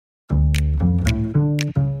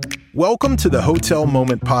Welcome to the Hotel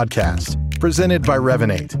Moment Podcast, presented by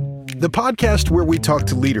Revenate, the podcast where we talk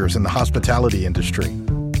to leaders in the hospitality industry.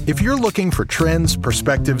 If you're looking for trends,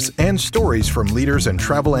 perspectives, and stories from leaders in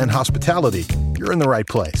travel and hospitality, you're in the right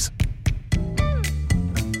place.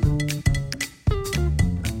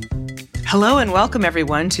 Hello and welcome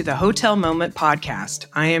everyone to the Hotel Moment Podcast.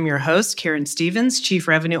 I am your host, Karen Stevens, Chief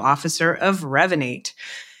Revenue Officer of Revenate.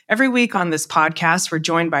 Every week on this podcast, we're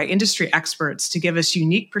joined by industry experts to give us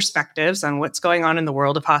unique perspectives on what's going on in the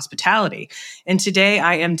world of hospitality. And today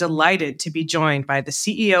I am delighted to be joined by the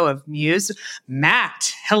CEO of Muse,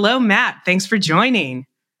 Matt. Hello, Matt. Thanks for joining.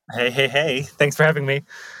 Hey. Thanks for having me.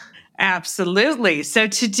 Absolutely. So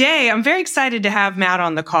today I'm very excited to have Matt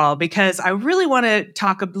on the call because I really want to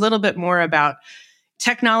talk a little bit more about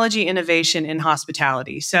technology innovation in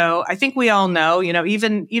hospitality. So I think we all know,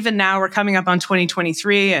 even now we're coming up on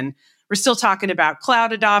 2023 and we're still talking about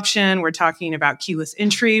cloud adoption. We're talking about keyless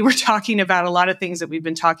entry. We're talking about a lot of things that we've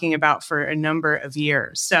been talking about for a number of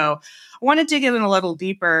years. So I want to dig in a little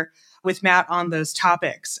deeper with Matt on those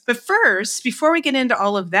topics. But first, before we get into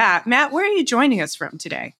all of that, Matt, where are you joining us from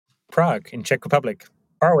today? Prague in Czech Republic.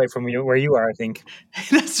 Far away from where you are, I think.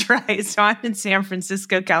 That's right. So I'm in San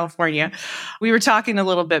Francisco, California. We were talking a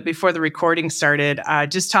little bit before the recording started,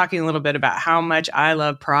 just talking a little bit about how much I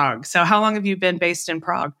love Prague. So how long have you been based in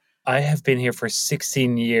Prague? I have been here for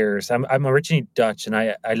 16 years. I'm originally Dutch, and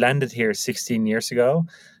I landed here 16 years ago.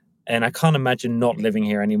 And I can't imagine not living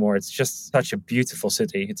here anymore. It's just such a beautiful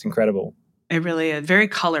city. It's incredible. It really is. Very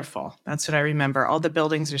colorful. That's what I remember. All the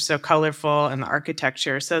buildings are so colorful and the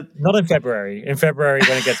architecture. So not in February. In February,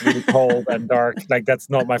 when it gets really cold and dark, that's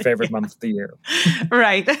not my favorite month of the year.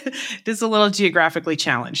 Right. It is a little geographically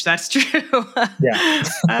challenged. That's true. Yeah.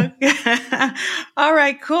 Okay. All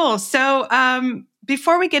right, cool. So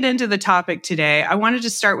before we get into the topic today, I wanted to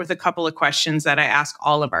start with a couple of questions that I ask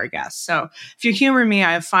all of our guests. So if you humor me,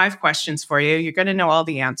 I have 5 questions for you. You're going to know all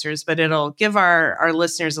the answers, but it'll give our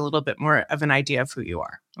listeners a little bit more of an idea of who you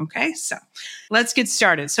are. Okay, so let's get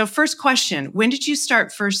started. So first question, when did you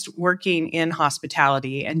start first working in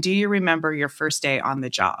hospitality? And do you remember your first day on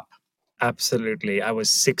the job? Absolutely. I was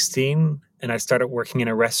 16 and I started working in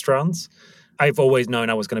a restaurant. I've always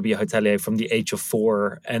known I was going to be a hotelier from the age of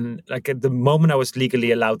 4. And at the moment I was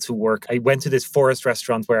legally allowed to work, I went to this forest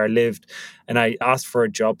restaurant where I lived and I asked for a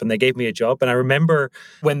job and they gave me a job. And I remember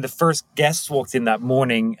when the first guests walked in that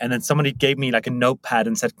morning and then somebody gave me a notepad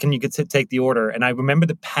and said, can you take the order? And I remember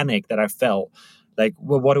the panic that I felt.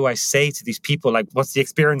 What do I say to these people? What's the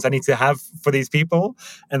experience I need to have for these people?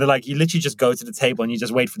 And they're you literally just go to the table and you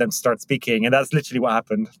just wait for them to start speaking. And that's literally what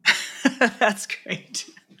happened. That's great.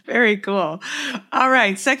 Very cool. All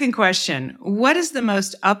right. Second question. What is the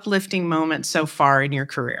most uplifting moment so far in your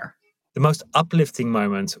career? The most uplifting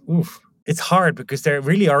moment? Oof. It's hard because there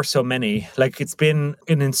really are so many. It's been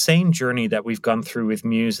an insane journey that we've gone through with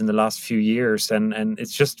Muse in the last few years. And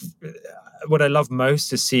it's just what I love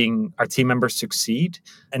most is seeing our team members succeed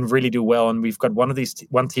and really do well. And we've got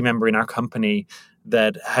one team member in our company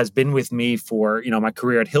that has been with me for, my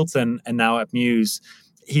career at Hilton and now at Muse.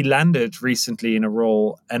 He landed recently in a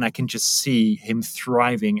role and I can just see him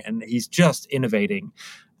thriving and he's just innovating.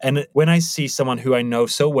 And when I see someone who I know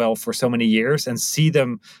so well for so many years and see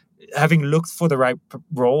them having looked for the right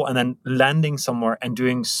role and then landing somewhere and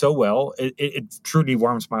doing so well, it truly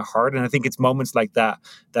warms my heart. And I think it's moments like that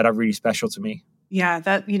are really special to me.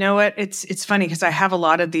 Yeah, you know what? It's funny because I have a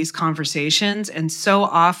lot of these conversations and so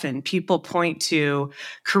often people point to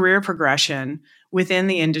career progression within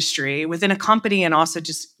the industry, within a company, and also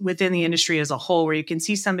just within the industry as a whole, where you can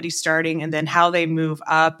see somebody starting and then how they move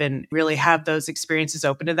up and really have those experiences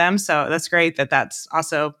open to them. So that's great that's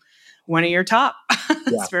also one of your top.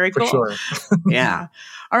 That's very cool. For sure. Yeah.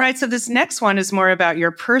 All right. So this next one is more about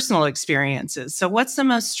your personal experiences. So what's the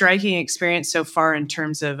most striking experience so far in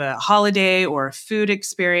terms of a holiday or a food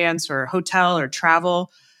experience or hotel or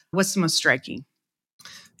travel? What's the most striking?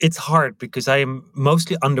 It's hard because I am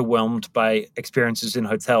mostly underwhelmed by experiences in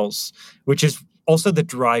hotels, which is also the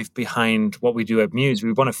drive behind what we do at Muse.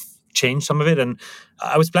 We want to change some of it. And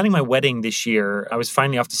I was planning my wedding this year. I was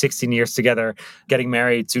finally, after 16 years together, getting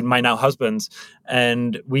married to my now husband.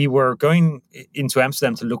 And we were going into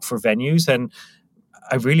Amsterdam to look for venues. And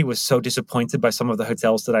I really was so disappointed by some of the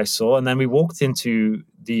hotels that I saw. And then we walked into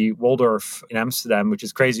the Waldorf in Amsterdam, which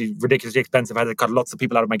is crazy, ridiculously expensive. I had to cut lots of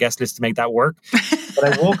people out of my guest list to make that work. But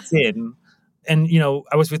I walked in and,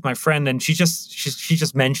 I was with my friend and she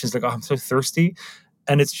just mentions oh, I'm so thirsty.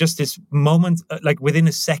 And it's just this moment, like within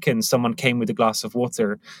a second, someone came with a glass of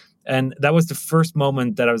water. And that was the first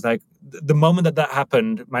moment that I was like, the moment that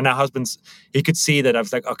happened, my now husband's, he could see that I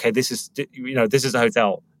was like, okay, this is a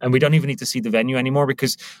hotel. And we don't even need to see the venue anymore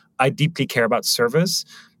because I deeply care about service.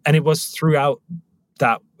 And it was throughout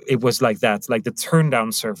that, it was like that, like the turn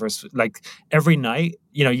down service, like every night,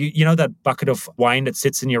 you know that bucket of wine that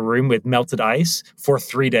sits in your room with melted ice for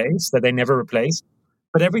 3 days that they never replace.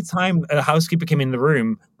 But every time a housekeeper came in the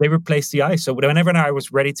room, they replaced the ice. So whenever I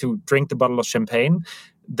was ready to drink the bottle of champagne,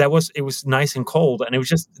 it was nice and cold. And it was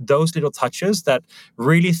just those little touches that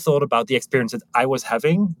really thought about the experience that I was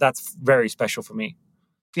having. That's very special for me.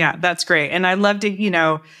 Yeah, that's great. And I loved it,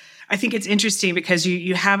 I think it's interesting because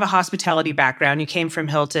you have a hospitality background. You came from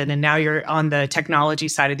Hilton and now you're on the technology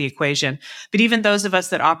side of the equation. But even those of us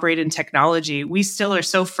that operate in technology, we still are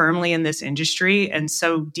so firmly in this industry and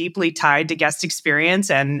so deeply tied to guest experience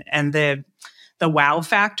and the wow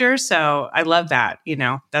factor. So I love that.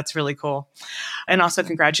 That's really cool. And also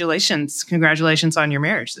congratulations on your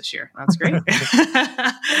marriage this year. That's great.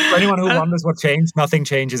 For anyone who wonders what changed, nothing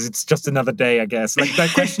changes. It's just another day, I guess. Like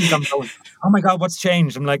that question comes always, oh my God, what's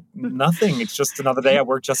changed? I'm like, nothing. It's just another day. I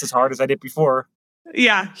work just as hard as I did before.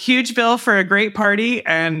 Yeah. Huge bill for a great party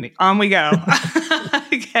and on we go.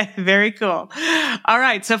 Okay. Very cool. All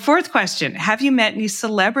right. So 4th question, have you met any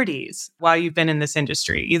celebrities while you've been in this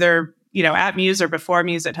industry? Either at Muse or before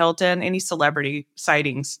Muse at Hilton, any celebrity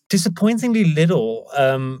sightings? Disappointingly little,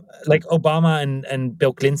 like Obama and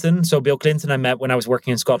Bill Clinton. So Bill Clinton I met when I was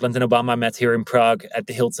working in Scotland, and Obama I met here in Prague at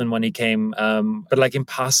the Hilton when he came. But like in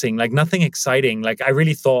passing, like nothing exciting. Like I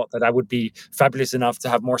really thought that I would be fabulous enough to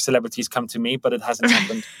have more celebrities come to me, but it hasn't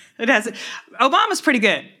happened. It hasn't. Obama's pretty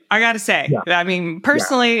good, I got to say. Yeah. I mean,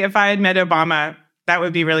 personally, if I had met Obama, that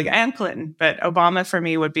would be really good. And Clinton, but Obama for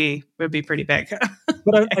me would be pretty big.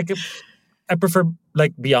 But I prefer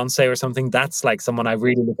like Beyonce or something. That's like someone I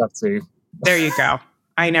really look up to. There you go.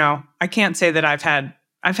 I know. I can't say that I've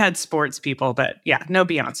had sports people, but yeah, no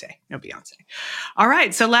Beyonce. All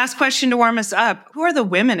right. So last question to warm us up. Who are the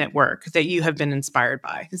women at work that you have been inspired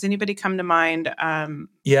by? Does anybody come to mind?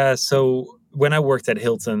 Yeah. So when I worked at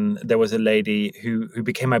Hilton, there was a lady who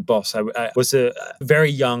became my boss. I was a very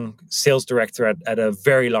young sales director at a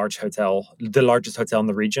very large hotel, the largest hotel in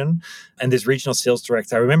the region. And this regional sales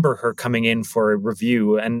director, I remember her coming in for a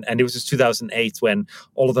review. And it was just 2008 when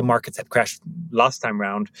all of the markets had crashed last time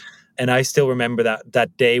round. And I still remember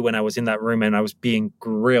that day when I was in that room and I was being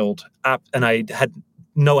grilled up and I had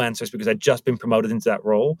no answers because I'd just been promoted into that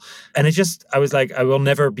role. And I was like, I will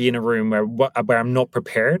never be in a room where I'm not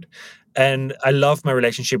prepared. And I loved my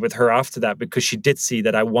relationship with her after that because she did see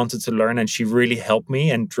that I wanted to learn and she really helped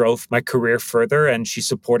me and drove my career further. And she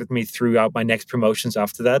supported me throughout my next promotions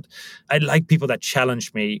after that. I like people that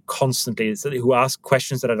challenge me constantly, who ask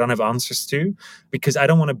questions that I don't have answers to, because I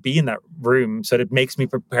don't want to be in that room. So it makes me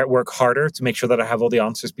work harder to make sure that I have all the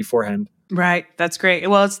answers beforehand. Right. That's great.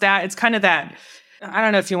 Well, it's kind of that, I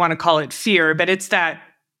don't know if you want to call it fear, but it's that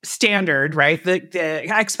standard, right? The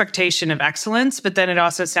expectation of excellence, but then it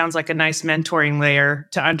also sounds like a nice mentoring layer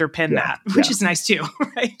to underpin that, which is nice too,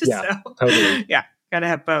 right? Yeah, totally. Yeah, got to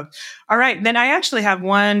have both. All right. Then I actually have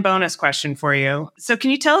one bonus question for you. So can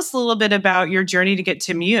you tell us a little bit about your journey to get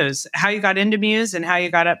to Muse, how you got into Muse and how you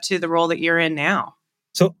got up to the role that you're in now?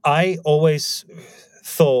 So I always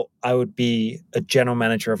thought I would be a general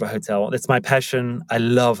manager of a hotel. It's my passion. I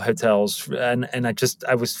love hotels and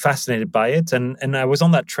I was fascinated by it. And I was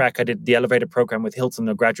on that track. I did the elevator program with Hilton,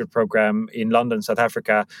 a graduate program in London, South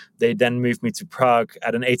Africa. They then moved me to Prague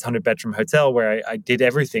at an 800 bedroom hotel where I did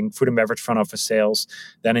everything, food and beverage front office sales,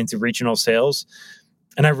 then into regional sales.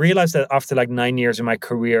 And I realized that after like 9 years in my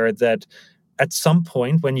career that at some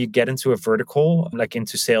point when you get into a vertical, like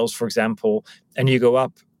into sales, for example, and you go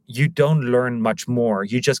up, you don't learn much more.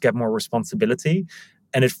 You just get more responsibility.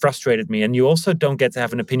 And it frustrated me. And you also don't get to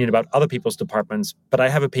have an opinion about other people's departments, but I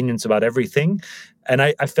have opinions about everything. And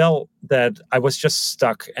I felt that I was just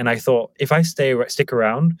stuck. And I thought, if I stick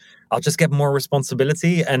around, I'll just get more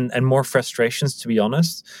responsibility and more frustrations, to be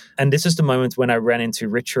honest. And this is the moment when I ran into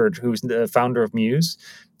Richard, who's the founder of Muse.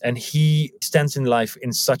 And he stands in life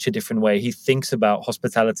in such a different way. He thinks about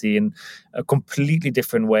hospitality in a completely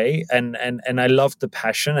different way. And I loved the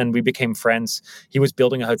passion and we became friends. He was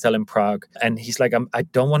building a hotel in Prague. And he's like, I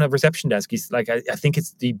don't want a reception desk. He's like, I think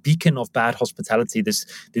it's the beacon of bad hospitality,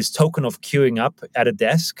 this token of queuing up at a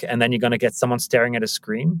desk. And then you're going to get someone staring at a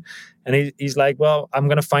screen. And he's like, well, I'm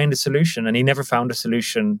going to find a solution. And he never found a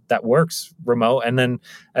solution that works remote. And then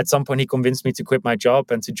at some point, he convinced me to quit my job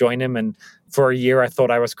and to join him. And for a year, I thought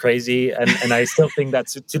I was crazy. And I still think that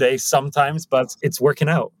today sometimes, but it's working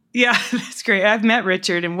out. Yeah, that's great. I've met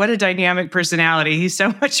Richard, and what a dynamic personality. He's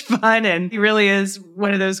so much fun, and he really is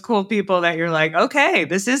one of those cool people that you're like, okay,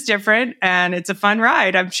 this is different and it's a fun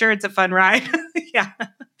ride. I'm sure it's a fun ride. Yeah,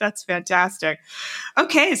 that's fantastic.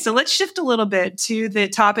 Okay, so let's shift a little bit to the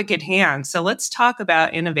topic at hand. So let's talk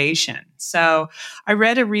about innovation. So I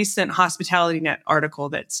read a recent Hospitality Net article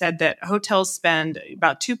that said that hotels spend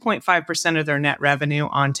about 2.5% of their net revenue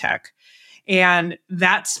on tech. And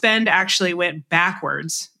that spend actually went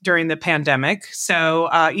backwards during the pandemic. So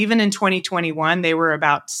even in 2021, they were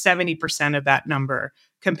about 70% of that number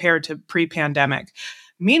compared to pre pandemic.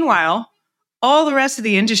 Meanwhile, all the rest of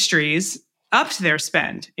the industries upped their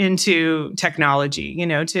spend into technology,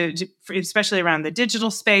 especially around the digital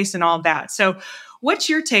space and all of that. So what's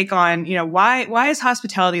your take on, why is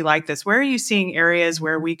hospitality like this? Where are you seeing areas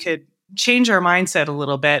where we could change our mindset a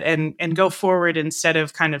little bit and go forward instead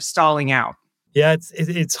of kind of stalling out? Yeah,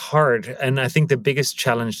 it's hard. And I think the biggest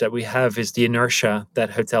challenge that we have is the inertia that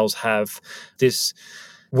hotels have, this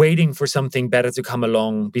waiting for something better to come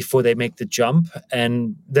along before they make the jump.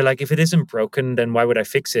 And they're like, if it isn't broken, then why would I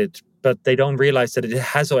fix it? But they don't realize that it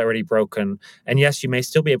has already broken. And yes, you may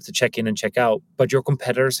still be able to check in and check out, but your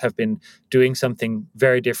competitors have been doing something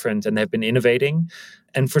very different and they've been innovating.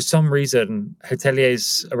 And for some reason,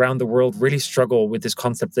 hoteliers around the world really struggle with this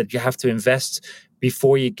concept that you have to invest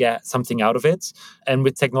before you get something out of it. And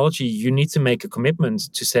with technology, you need to make a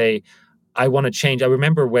commitment to say, I want to change. I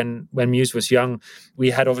remember when Muse was young,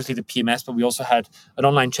 we had obviously the PMS, but we also had an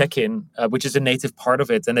online check-in, which is a native part of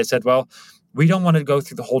it. And they said, well, we don't want to go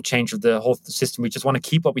through the whole change of the whole system. We just want to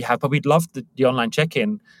keep what we have, but we'd love the online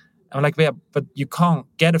check-in. I'm like, yeah, but you can't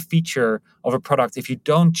get a feature of a product if you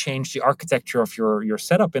don't change the architecture of your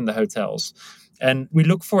setup in the hotels. And we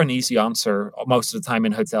look for an easy answer most of the time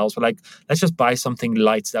in hotels. We're like, let's just buy something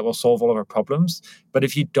light that will solve all of our problems. But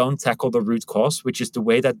if you don't tackle the root cause, which is the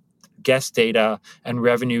way that guest data and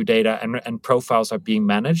revenue data and profiles are being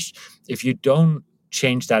managed, if you don't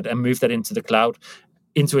change that and move that into the cloud,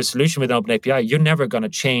 into a solution with an open API, you're never going to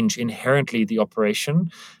change inherently the operation.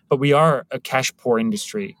 But we are a cash poor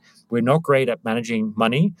industry. We're not great at managing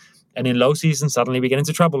money. And in low season, suddenly we get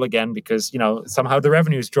into trouble again because, somehow the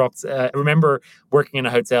revenues dropped. I remember working in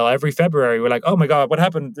a hotel every February. We're like, oh my God, what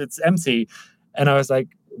happened? It's empty. And I was like,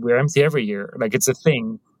 we're empty every year. Like, it's a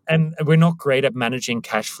thing. And we're not great at managing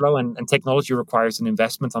cash flow, and technology requires an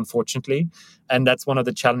investment, unfortunately. And that's one of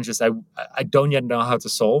the challenges I don't yet know how to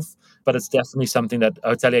solve, but it's definitely something that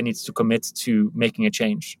hotelier needs to commit to making a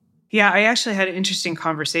change. Yeah, I actually had an interesting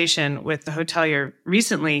conversation with the hotelier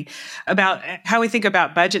recently about how we think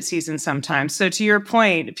about budget season sometimes. So to your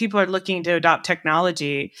point, people are looking to adopt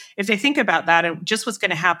technology. If they think about that and just what's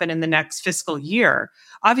going to happen in the next fiscal year,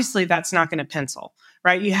 obviously that's not going to pencil,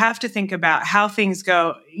 right? You have to think about how things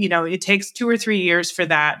go. It takes 2 or 3 years for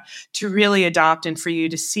that to really adopt and for you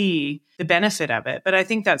to see the benefit of it. But I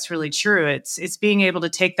think that's really true. It's being able to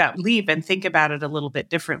take that leap and think about it a little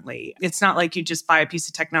bit differently. It's not like you just buy a piece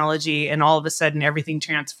of technology and all of a sudden everything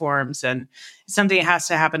transforms, and something has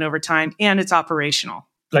to happen over time and it's operational.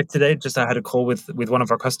 Like today, just I had a call with one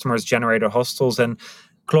of our customers, Generator Hostels, and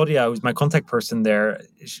Claudia, who's my contact person there,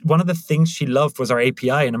 one of the things she loved was our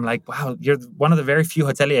API. And I'm like, wow, you're one of the very few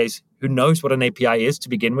hoteliers who knows what an API is to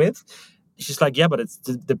begin with. She's like, yeah, but it's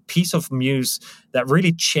the piece of Muse that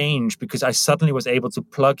really changed because I suddenly was able to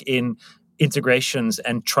plug in integrations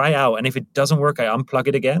and try out. And if it doesn't work, I unplug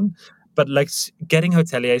it again. But like getting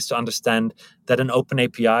hoteliers to understand that an open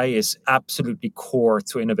API is absolutely core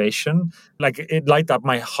to innovation. Like it lighted up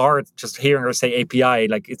my heart just hearing her say API.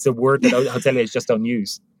 Like it's a word that hoteliers just don't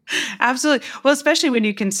use. Absolutely. Well, especially when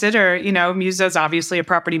you consider, Muse is obviously a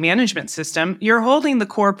property management system. You're holding the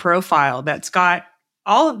core profile that's got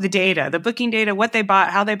all of the data, the booking data, what they bought,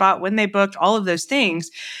 how they bought, when they booked, all of those things.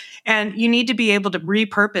 And you need to be able to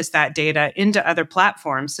repurpose that data into other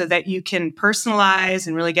platforms so that you can personalize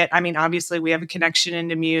and really obviously we have a connection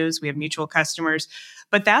into Muse, we have mutual customers,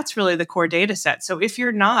 but that's really the core data set. So if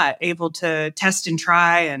you're not able to test and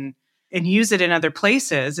try and use it in other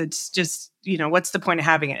places, it's just, what's the point of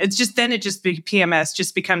having it? PMS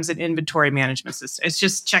just becomes an inventory management system. It's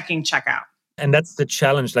just checking, check out. And that's the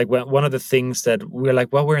challenge. Like one of the things that we're like,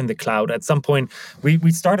 well, we're in the cloud. At some point,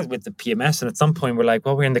 we started with the PMS, and at some point we're like,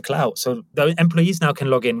 well, we're in the cloud. So the employees now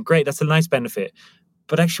can log in. Great, that's a nice benefit.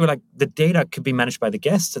 But actually, like the data could be managed by the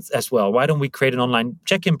guests as well. Why don't we create an online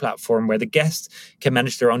check-in platform where the guests can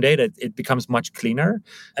manage their own data? It becomes much cleaner.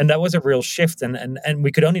 And that was a real shift. And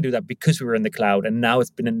we could only do that because we were in the cloud. And now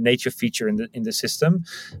it's been a native feature in the system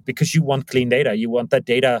because you want clean data. You want that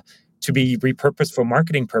data to be repurposed for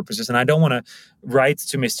marketing purposes. And I don't want to write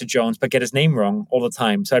to Mr. Jones but get his name wrong all the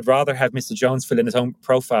time. So I'd rather have Mr. Jones fill in his own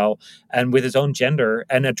profile and with his own gender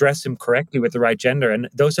and address him correctly with the right gender. And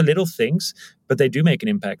those are little things, but they do make an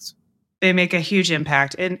impact. They make a huge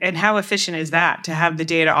impact. And how efficient is that to have the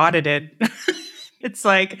data audited? It's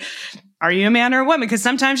like, are you a man or a woman? Because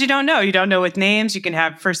sometimes you don't know. You don't know with names. You can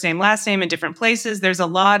have first name, last name in different places. There's a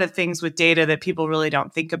lot of things with data that people really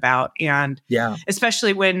don't think about. And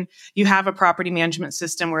especially when you have a property management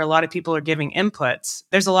system where a lot of people are giving inputs,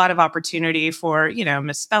 there's a lot of opportunity for,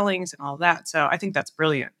 misspellings and all that. So I think that's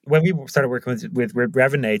brilliant. When we started working with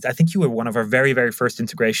Revenate, I think you were one of our very, very first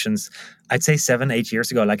integrations, I'd say 7-8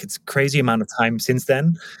 years ago. Like, it's a crazy amount of time since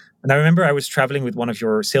then. And I remember I was traveling with one of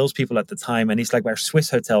your salespeople at the time, and he's like, our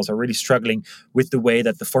Swiss hotels are really struggling with the way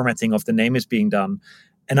that the formatting of the name is being done.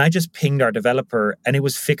 And I just pinged our developer, and it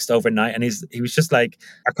was fixed overnight. And he was just like,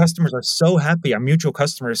 our customers are so happy. Our mutual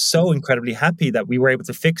customer is so incredibly happy that we were able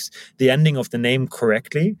to fix the ending of the name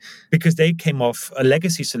correctly, because they came off a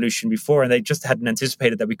legacy solution before, and they just hadn't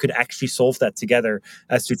anticipated that we could actually solve that together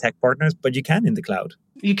as two tech partners. But you can in the cloud.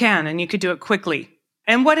 You can, and you could do it quickly.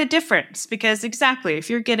 And what a difference, because exactly, if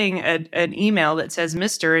you're getting an email that says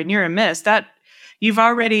Mr. and you're a Miss, that you've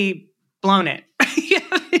already blown it,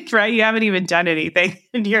 right? You haven't even done anything.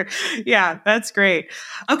 And that's great.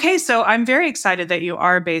 Okay, so I'm very excited that you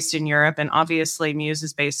are based in Europe, and obviously Muse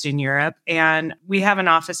is based in Europe, and we have an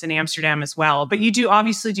office in Amsterdam as well, but you do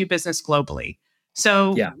obviously do business globally.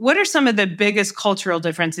 So what are some of the biggest cultural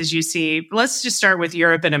differences you see? Let's just start with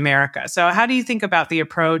Europe and America. So how do you think about the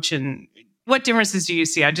approach, and what differences do you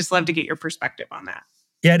see? I'd just love to get your perspective on that.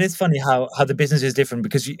 Yeah, it is funny how the business is different,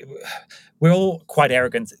 because we're all quite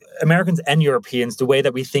arrogant. Americans and Europeans, the way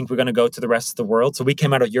that we think we're going to go to the rest of the world. So we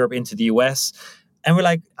came out of Europe into the US, and we're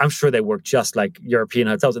like, I'm sure they work just like European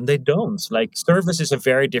hotels, and they don't. Like, service is a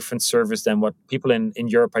very different service than what people in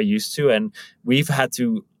Europe are used to. And we've had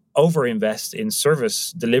to overinvest in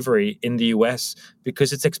service delivery in the US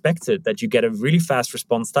because it's expected that you get a really fast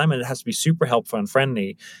response time, and it has to be super helpful and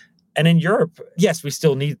friendly. And in Europe, yes, we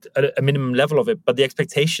still need a minimum level of it, but the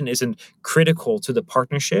expectation isn't critical to the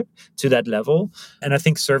partnership to that level. And I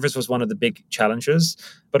think service was one of the big challenges.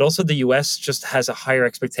 But also the US just has a higher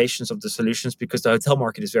expectations of the solutions, because the hotel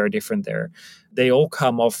market is very different there. They all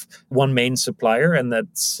come off one main supplier, and that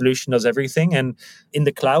solution does everything. And in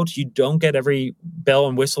the cloud, you don't get every bell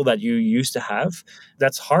and whistle that you used to have.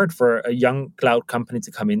 That's hard for a young cloud company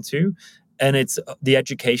to come into. And it's the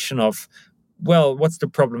education of, well, what's the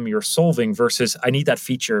problem you're solving versus I need that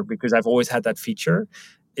feature because I've always had that feature.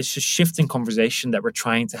 It's just shifting conversation that we're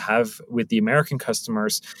trying to have with the American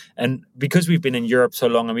customers. And because we've been in Europe so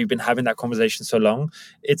long and we've been having that conversation so long,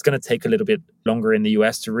 it's going to take a little bit longer in the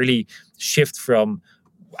US to really shift from,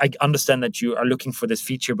 I understand that you are looking for this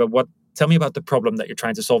feature, but tell me about the problem that you're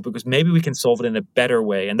trying to solve, because maybe we can solve it in a better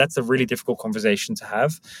way. And that's a really difficult conversation to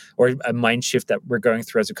have, or a mind shift that we're going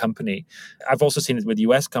through as a company. I've also seen it with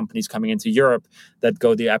US companies coming into Europe that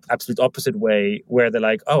go the absolute opposite way, where they're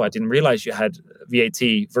like, oh, I didn't realize you had VAT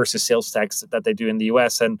versus sales tax that they do in the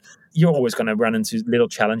US. And you're always going to run into little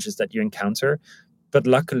challenges that you encounter. But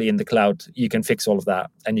luckily in the cloud, you can fix all of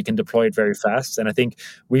that and you can deploy it very fast. And I think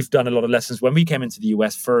we've done a lot of lessons. When we came into the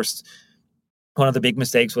US first, one of the big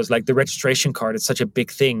mistakes was like the registration card is such a big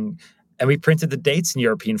thing. And we printed the dates in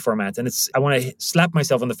European format. And I want to slap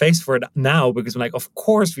myself on the face for it now, because I'm like, of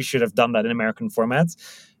course we should have done that in American formats.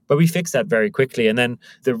 But we fixed that very quickly. And then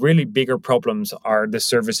the really bigger problems are the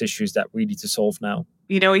service issues that we need to solve now.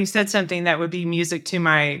 You said something that would be music to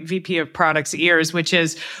my VP of products ears, which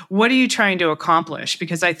is, what are you trying to accomplish?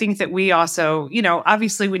 Because I think that we also,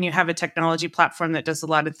 obviously when you have a technology platform that does a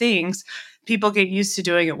lot of things, people get used to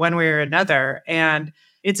doing it one way or another. And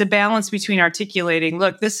it's a balance between articulating,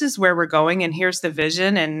 look, this is where we're going and here's the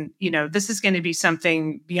vision. And, this is going to be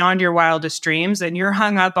something beyond your wildest dreams. And you're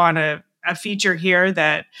hung up on a feature here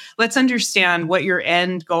that let's understand what your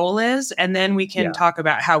end goal is. And then we can talk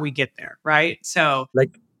about how we get there. Right. So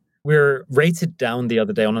like we're rated down the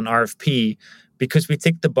other day on an RFP because we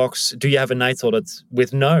ticked the box, do you have a night audit,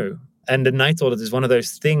 with no. And the night audit is one of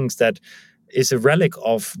those things that is a relic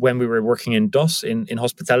of when we were working in DOS in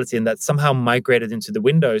hospitality, and that somehow migrated into the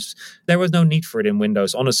Windows. There was no need for it in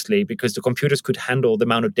Windows, honestly, because the computers could handle the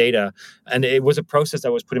amount of data. And it was a process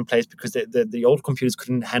that was put in place because the old computers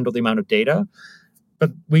couldn't handle the amount of data.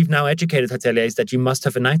 But we've now educated hoteliers that you must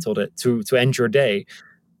have a night audit to end your day.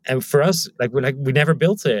 And for us, we never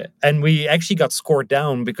built it. And we actually got scored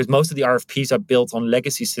down because most of the RFPs are built on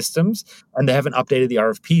legacy systems, and they haven't updated the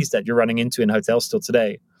RFPs that you're running into in hotels still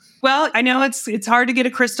today. Well, I know it's hard to get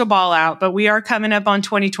a crystal ball out, but we are coming up on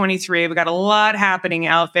 2023. We've got a lot happening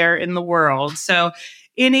out there in the world. So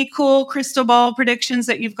any cool crystal ball predictions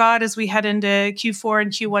that you've got as we head into Q4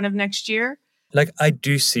 and Q1 of next year? Like, I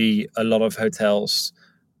do see a lot of hotels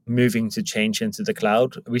moving to change into the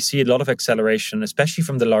cloud. We see a lot of acceleration, especially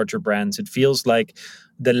from the larger brands. It feels like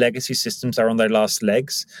the legacy systems are on their last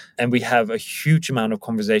legs. And we have a huge amount of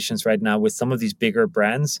conversations right now with some of these bigger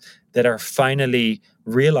brands that are finally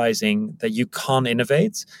realizing that you can't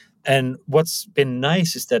innovate. And what's been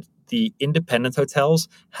nice is that the independent hotels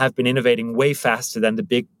have been innovating way faster than the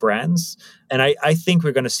big brands. And I think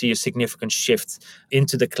we're going to see a significant shift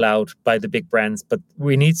into the cloud by the big brands. But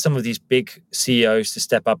we need some of these big CEOs to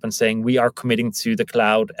step up and saying, we are committing to the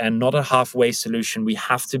cloud and not a halfway solution. We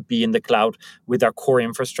have to be in the cloud with our core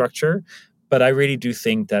infrastructure. But I really do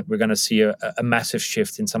think that we're going to see a massive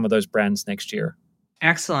shift in some of those brands next year.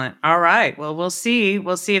 Excellent. All right. Well, we'll see.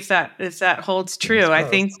 We'll see if that holds true. I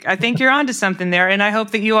think you're onto something there, and I hope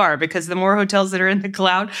that you are, because the more hotels that are in the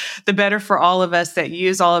cloud, the better for all of us that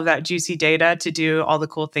use all of that juicy data to do all the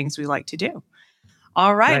cool things we like to do.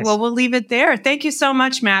 All right. Nice. Well, we'll leave it there. Thank you so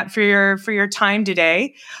much, Matt, for your time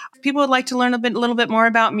today. If people would like to learn a little bit more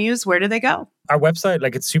about Muse, where do they go? Our website,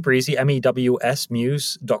 it's super easy,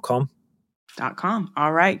 mewsmuse.com. .com.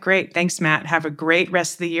 All right. Great. Thanks, Matt. Have a great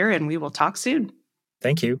rest of the year, and we will talk soon.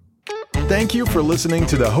 Thank you. Thank you for listening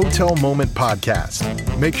to the Hotel Moment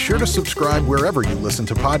podcast. Make sure to subscribe wherever you listen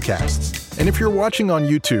to podcasts. And if you're watching on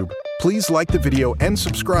YouTube, please like the video and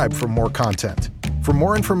subscribe for more content. For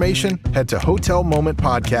more information, head to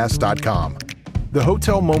hotelmomentpodcast.com. The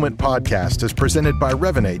Hotel Moment podcast is presented by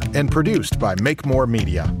Revenate and produced by Make More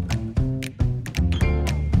Media.